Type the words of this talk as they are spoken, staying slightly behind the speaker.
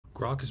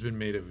Grok has been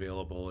made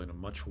available in a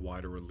much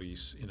wider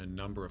release in a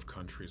number of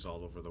countries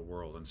all over the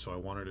world, and so I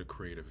wanted to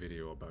create a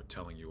video about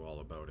telling you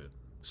all about it.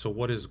 So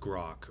what is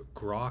Grok?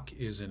 Grok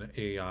is an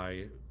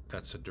AI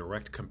that's a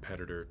direct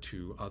competitor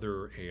to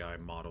other AI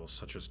models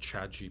such as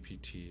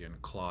chatgpt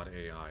and Claude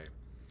AI.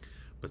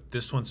 But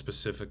this one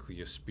specifically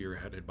is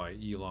spearheaded by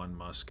Elon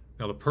Musk.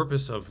 Now, the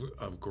purpose of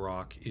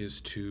Grok is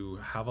to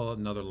have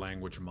another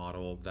language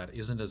model that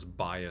isn't as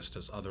biased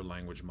as other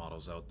language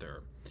models out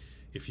there.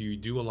 If you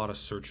do a lot of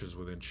searches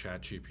within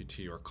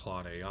chatgpt or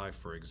Claude AI,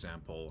 for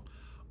example,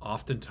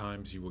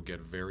 oftentimes you will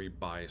get very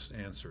biased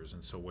answers.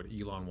 And so what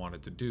Elon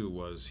wanted to do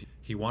was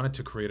he wanted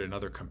to create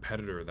another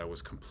competitor that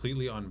was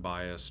completely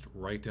unbiased,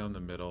 right down the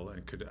middle,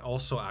 and could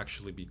also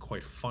actually be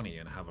quite funny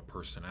and have a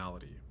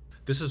personality.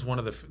 This is one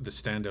of the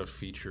standout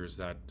features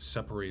that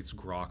separates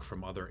Grok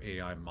from other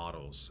AI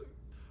models.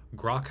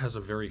 Grok has a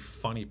very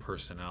funny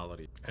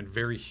personality and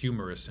very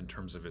humorous in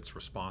terms of its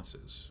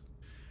responses.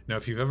 Now,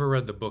 if you've ever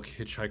read the book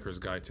Hitchhiker's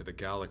Guide to the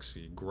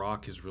Galaxy,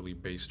 Grok is really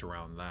based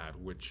around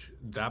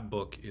that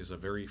book is a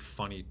very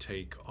funny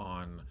take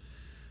on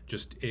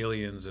just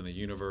aliens and the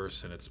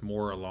universe, and it's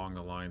more along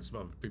the lines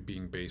of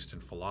being based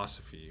in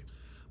philosophy.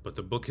 But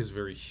the book is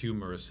very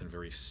humorous and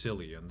very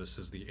silly, and this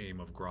is the aim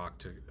of Grok,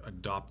 to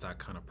adopt that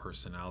kind of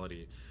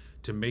personality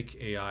to make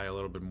AI a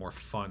little bit more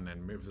fun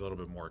and maybe a little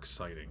bit more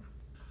exciting.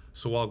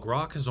 So while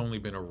Grok has only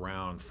been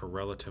around for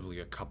relatively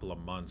a couple of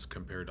months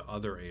compared to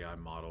other AI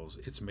models,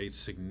 it's made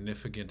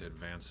significant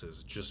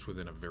advances just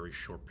within a very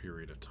short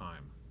period of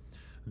time.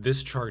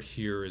 This chart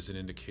here is an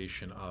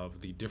indication of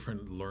the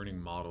different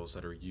learning models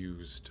that are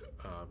used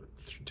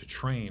to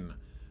train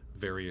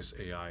various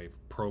AI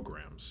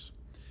programs.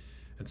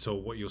 And so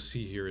what you'll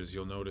see here is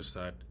you'll notice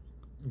that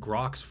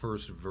Grok's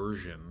first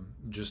version,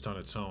 just on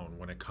its own,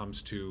 when it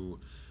comes to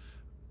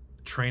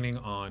training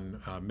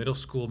on middle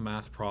school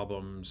math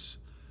problems,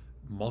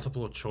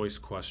 multiple choice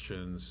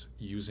questions,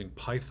 using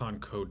Python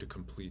code to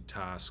complete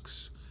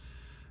tasks,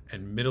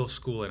 and middle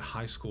school and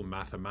high school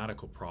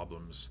mathematical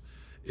problems,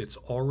 it's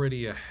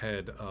already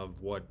ahead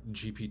of what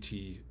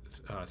GPT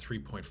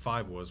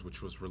 3.5 was,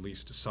 which was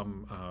released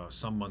some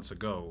months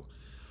ago.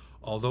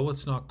 Although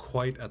it's not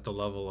quite at the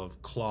level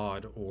of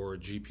Claude or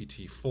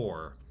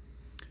GPT-4,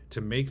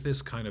 to make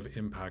this kind of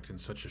impact in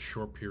such a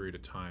short period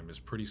of time is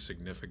pretty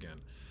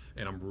significant.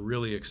 And I'm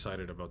really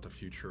excited about the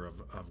future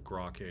of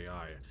Grok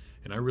AI.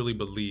 And I really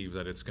believe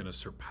that it's going to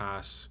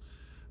surpass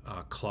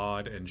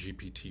Claude and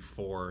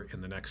GPT-4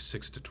 in the next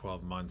 6 to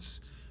 12 months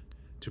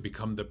to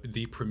become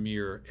the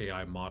premier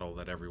AI model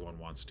that everyone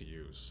wants to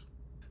use.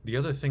 The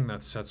other thing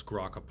that sets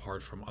Grok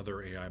apart from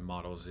other AI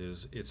models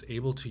is it's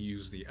able to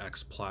use the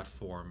X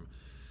platform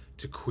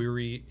to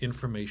query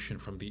information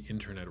from the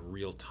internet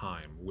real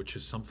time, which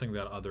is something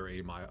that other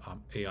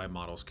AI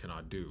models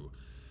cannot do.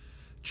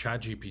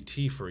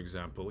 ChatGPT, for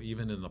example,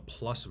 even in the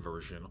Plus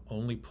version,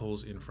 only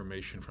pulls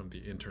information from the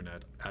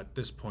internet at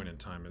this point in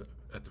time,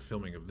 at the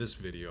filming of this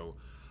video,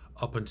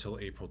 up until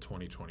April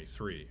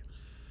 2023.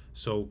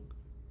 So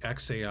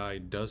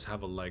XAI does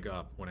have a leg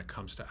up when it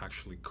comes to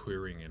actually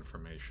querying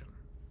information.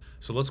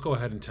 So let's go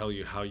ahead and tell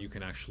you how you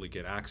can actually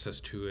get access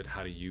to it,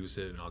 how to use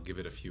it, and I'll give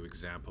it a few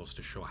examples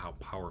to show how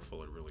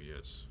powerful it really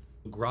is.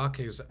 Grok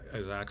is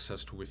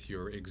accessed with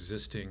your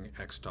existing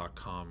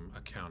x.com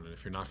account. And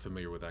if you're not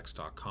familiar with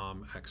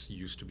x.com, X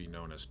used to be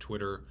known as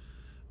Twitter,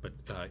 but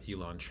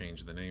Elon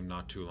changed the name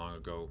not too long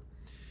ago.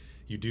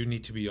 You do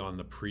need to be on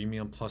the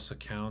Premium Plus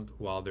account.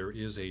 While there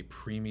is a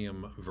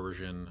premium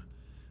version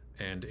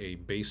and a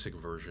basic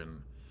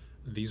version,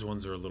 these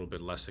ones are a little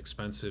bit less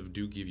expensive,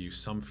 do give you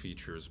some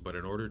features, but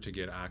in order to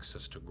get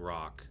access to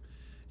Grok,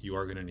 you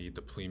are going to need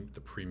the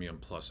Premium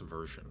Plus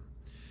version.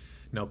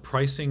 Now,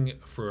 pricing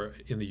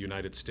in the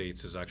United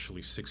States is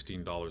actually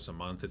 $16 a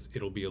month.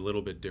 It'll be a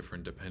little bit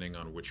different depending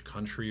on which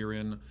country you're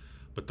in,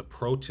 but the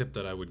pro tip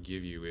that I would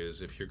give you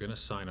is if you're going to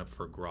sign up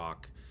for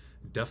Grok,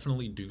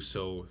 definitely do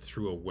so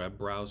through a web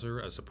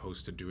browser as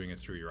opposed to doing it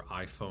through your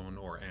iPhone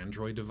or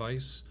Android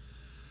device.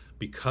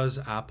 Because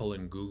Apple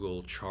and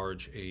Google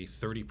charge a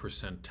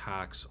 30%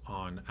 tax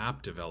on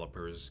app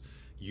developers,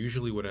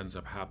 usually what ends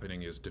up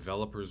happening is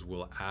developers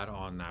will add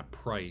on that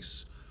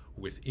price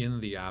within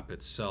the app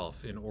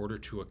itself in order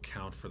to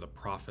account for the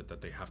profit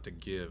that they have to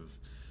give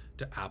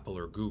to Apple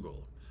or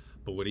Google.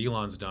 But what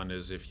Elon's done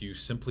is if you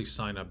simply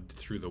sign up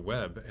through the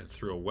web and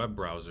through a web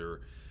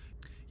browser,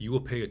 you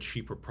will pay a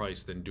cheaper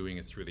price than doing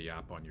it through the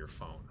app on your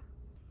phone.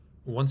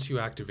 Once you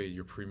activate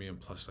your Premium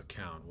Plus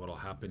account, what will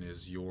happen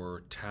is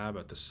your tab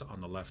on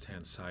the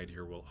left-hand side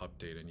here will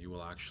update and you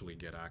will actually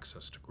get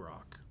access to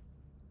Grok.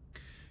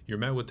 You're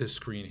met with this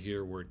screen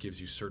here where it gives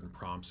you certain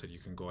prompts that you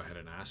can go ahead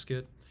and ask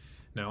it.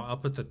 Now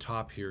up at the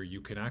top here,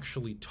 you can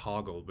actually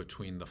toggle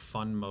between the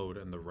fun mode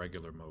and the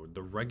regular mode.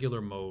 The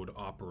regular mode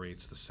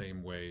operates the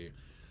same way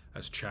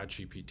as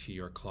ChatGPT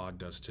or Claude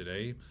does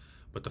today,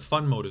 but the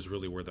fun mode is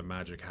really where the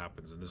magic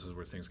happens, and this is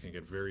where things can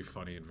get very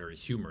funny and very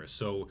humorous.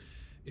 So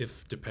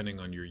if, depending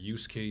on your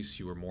use case,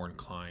 you are more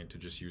inclined to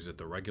just use it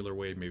the regular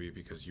way, maybe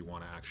because you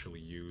want to actually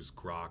use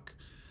Grok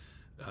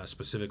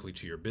specifically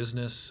to your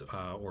business,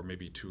 or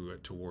maybe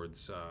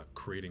towards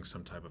creating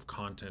some type of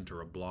content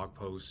or a blog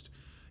post,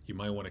 you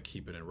might want to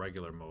keep it in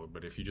regular mode.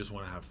 But if you just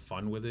want to have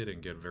fun with it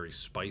and get very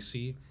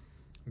spicy,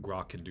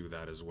 Grok can do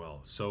that as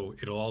well. So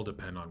it'll all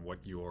depend on what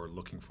you're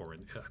looking for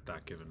at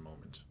that given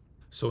moment.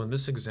 So in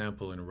this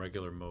example, in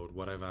regular mode,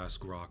 what I've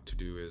asked Grok to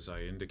do is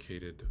I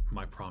indicated,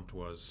 my prompt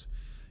was,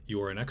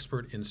 you are an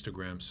expert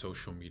Instagram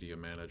social media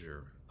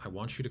manager. I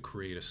want you to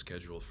create a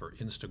schedule for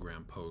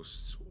Instagram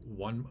posts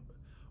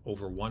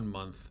over 1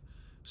 month,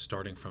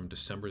 starting from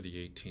December the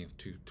 18th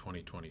to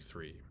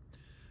 2023.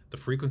 The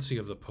frequency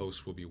of the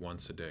post will be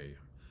once a day.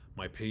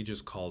 My page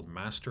is called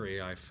Master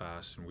AI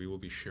Fast, and we will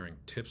be sharing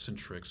tips and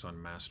tricks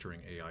on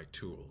mastering AI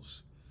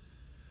tools.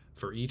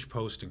 For each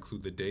post,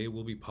 include the day it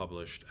will be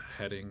published,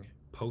 a heading,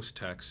 post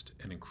text,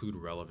 and include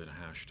relevant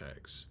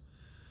hashtags.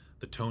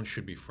 The tone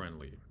should be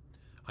friendly.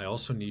 I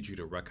also need you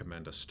to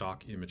recommend a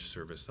stock image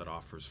service that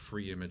offers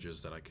free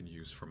images that I can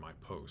use for my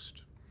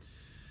post.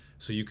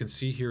 So you can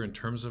see here in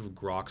terms of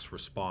Grok's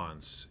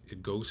response,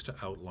 it goes to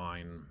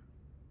outline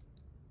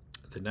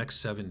the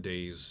next 7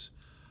 days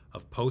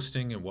of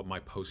posting and what my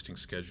posting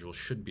schedule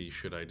should be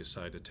should I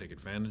decide to take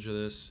advantage of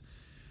this.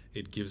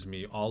 It gives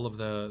me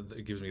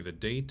it gives me the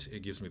date,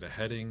 it gives me the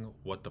heading,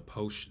 what the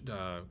post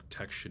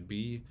text should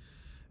be,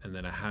 and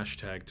then a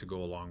hashtag to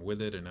go along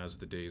with it. And as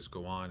the days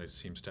go on, it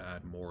seems to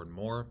add more and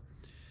more.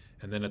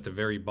 And then at the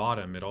very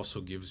bottom, it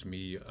also gives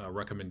me a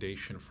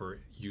recommendation for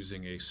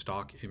using a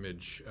stock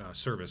image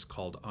service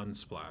called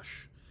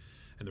Unsplash.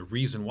 And the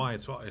reason why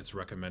it's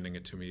recommending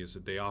it to me is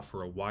that they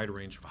offer a wide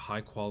range of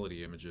high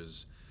quality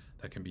images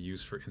that can be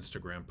used for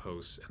Instagram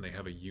posts, and they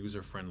have a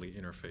user-friendly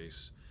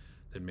interface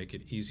that make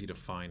it easy to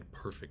find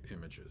perfect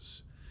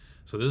images.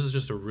 So this is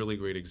just a really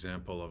great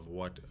example of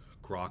what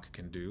Grok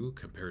can do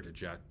compared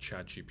to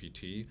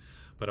chatgpt.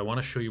 But I want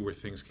to show you where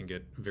things can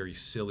get very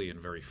silly and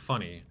very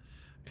funny.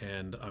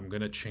 And I'm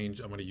going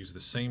to use the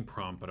same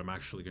prompt, but I'm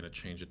actually going to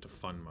change it to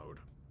fun mode.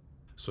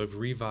 So I've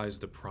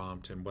revised the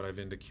prompt, and what I've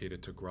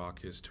indicated to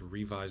Grok is to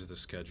revise the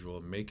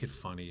schedule, make it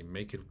funny,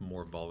 make it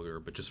more vulgar,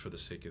 but just for the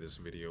sake of this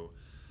video,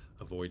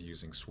 avoid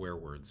using swear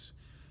words.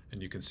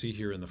 And you can see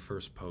here in the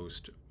first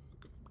post,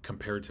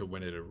 compared to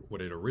what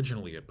it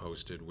originally had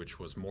posted, which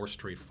was more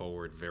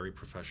straightforward, very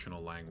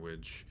professional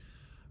language,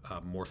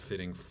 more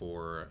fitting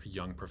for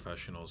young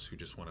professionals who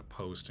just want to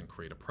post and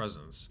create a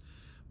presence.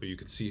 But you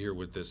can see here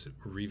with this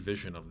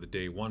revision of the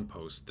day one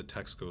post, the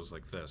text goes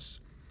like this.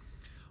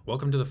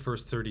 Welcome to the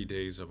first 30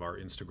 days of our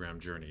Instagram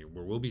journey,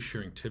 where we'll be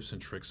sharing tips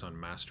and tricks on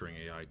mastering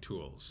AI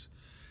tools.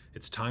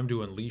 It's time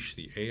to unleash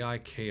the AI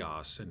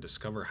chaos and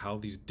discover how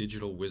these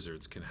digital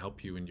wizards can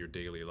help you in your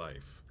daily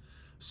life.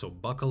 So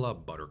buckle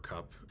up,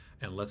 Buttercup,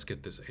 and let's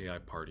get this AI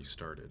party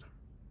started.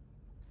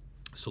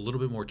 So a little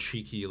bit more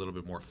cheeky, a little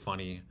bit more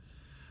funny,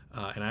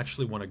 and I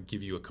actually want to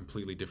give you a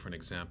completely different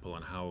example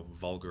on how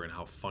vulgar and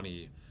how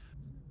funny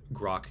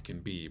Grok can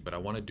be, but I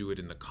want to do it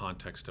in the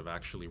context of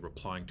actually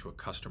replying to a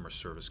customer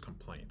service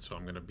complaint. So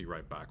I'm going to be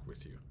right back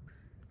with you.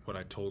 What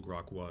I told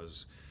Grok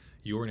was,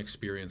 you're an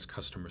experienced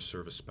customer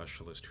service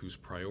specialist whose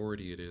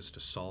priority it is to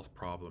solve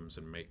problems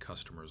and make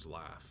customers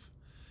laugh.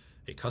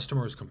 A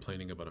customer is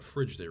complaining about a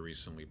fridge they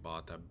recently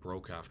bought that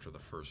broke after the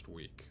first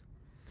week.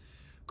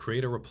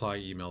 Create a reply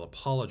email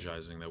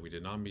apologizing that we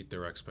did not meet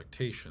their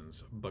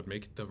expectations, but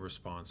make the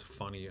response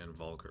funny and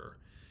vulgar.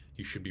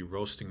 You should be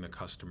roasting the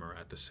customer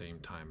at the same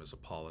time as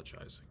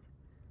apologizing.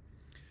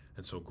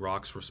 And so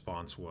Grok's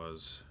response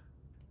was,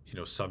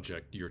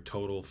 subject,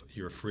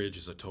 your fridge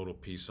is a total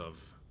piece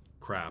of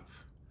crap.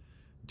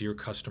 Dear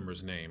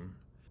customer's name,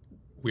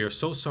 we are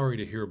so sorry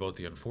to hear about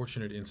the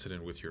unfortunate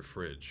incident with your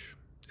fridge.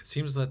 It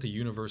seems that the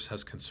universe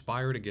has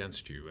conspired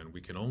against you, and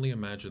we can only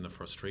imagine the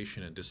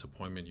frustration and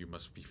disappointment you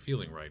must be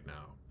feeling right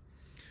now.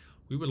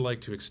 We would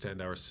like to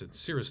extend our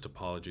sincerest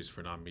apologies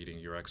for not meeting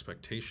your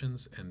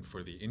expectations and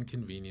for the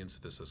inconvenience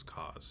this has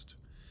caused.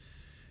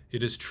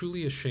 It is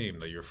truly a shame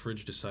that your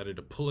fridge decided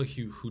to pull a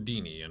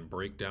Houdini and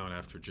break down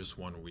after just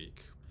 1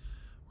 week.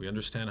 We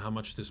understand how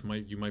much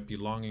you might be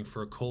longing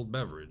for a cold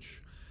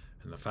beverage,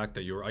 and the fact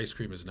that your ice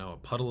cream is now a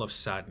puddle of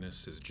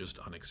sadness is just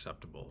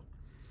unacceptable.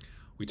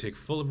 We take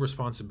full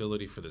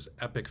responsibility for this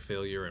epic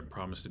failure and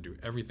promise to do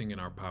everything in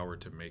our power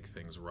to make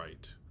things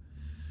right.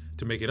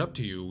 To make it up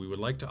to you, we would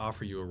like to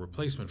offer you a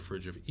replacement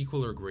fridge of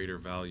equal or greater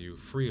value,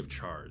 free of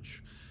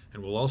charge,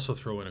 and we'll also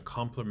throw in a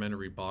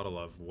complimentary bottle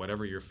of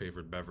whatever your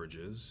favorite beverage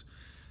is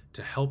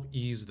to help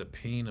ease the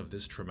pain of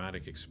this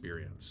traumatic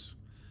experience.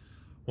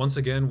 Once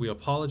again, we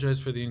apologize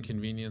for the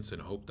inconvenience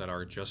and hope that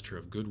our gesture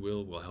of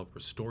goodwill will help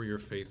restore your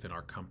faith in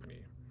our company.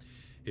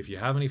 If you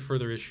have any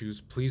further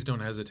issues, please don't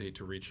hesitate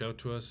to reach out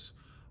to us.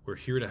 We're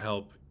here to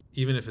help,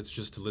 even if it's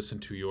just to listen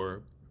to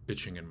your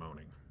bitching and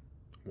moaning.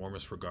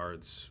 Warmest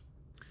regards.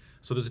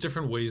 So there's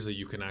different ways that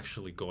you can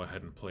actually go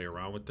ahead and play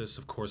around with this.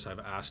 Of course, I've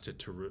asked it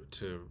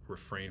to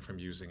refrain from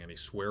using any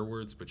swear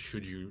words, but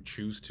should you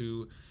choose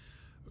to,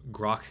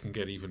 Grok can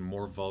get even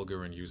more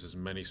vulgar and use as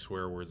many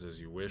swear words as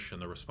you wish,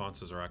 and the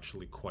responses are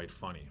actually quite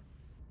funny.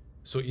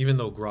 So even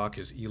though Grok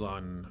is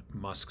Elon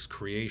Musk's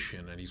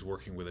creation and he's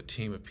working with a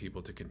team of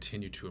people to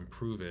continue to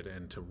improve it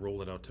and to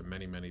roll it out to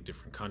many, many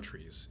different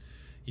countries,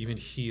 even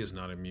he is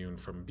not immune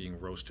from being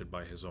roasted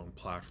by his own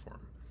platform.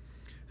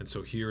 And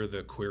so here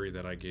the query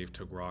that I gave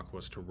to Grok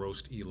was to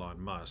roast Elon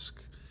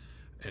Musk.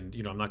 And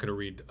I'm not going to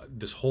read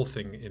this whole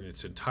thing in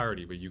its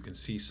entirety, but you can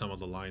see some of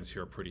the lines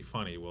here are pretty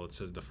funny. Well, it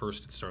says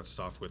it starts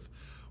off with,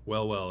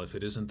 well, if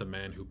it isn't the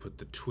man who put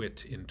the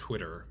twit in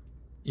Twitter.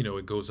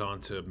 It goes on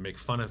to make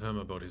fun of him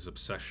about his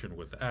obsession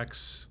with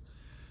X.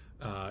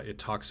 It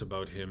talks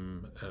about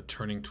him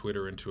turning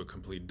Twitter into a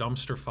complete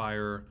dumpster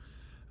fire.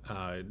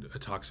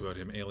 It talks about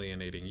him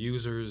alienating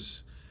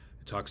users.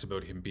 It talks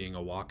about him being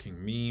a walking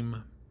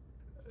meme.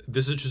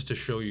 This is just to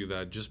show you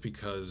that just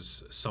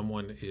because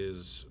someone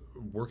is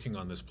working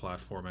on this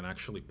platform and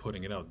actually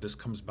putting it out, this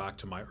comes back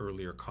to my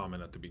earlier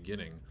comment at the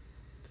beginning.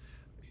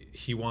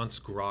 He wants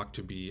Grok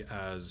to be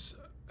as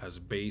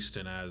based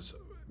and as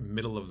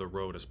middle of the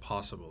road as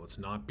possible. It's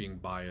not being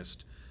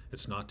biased,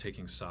 it's not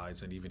taking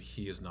sides, and even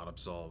he is not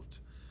absolved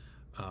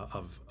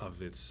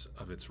of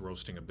its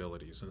roasting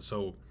abilities. And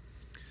so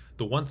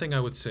the one thing I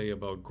would say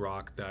about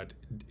Grok that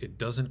it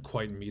doesn't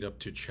quite meet up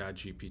to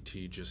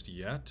chatgpt just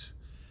yet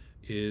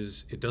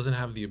is it doesn't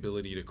have the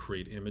ability to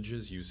create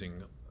images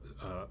using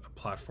a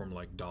platform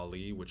like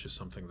DALL-E, which is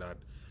something that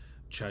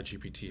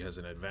chatgpt has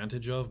an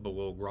advantage of. But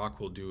what Grok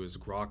will do is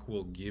Grok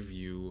will give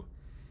you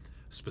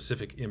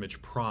specific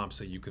image prompts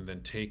that you can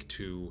then take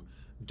to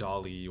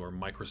DALL-E or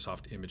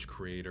Microsoft Image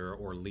Creator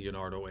or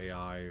Leonardo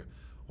AI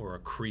or a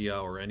Krea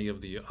or any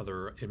of the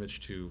other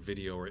image to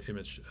video or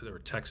image or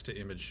text to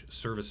image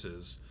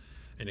services,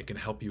 and it can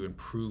help you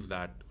improve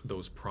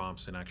those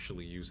prompts and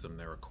actually use them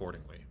there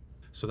accordingly.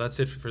 So that's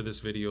it for this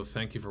video.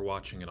 Thank you for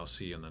watching, and I'll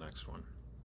see you in the next one.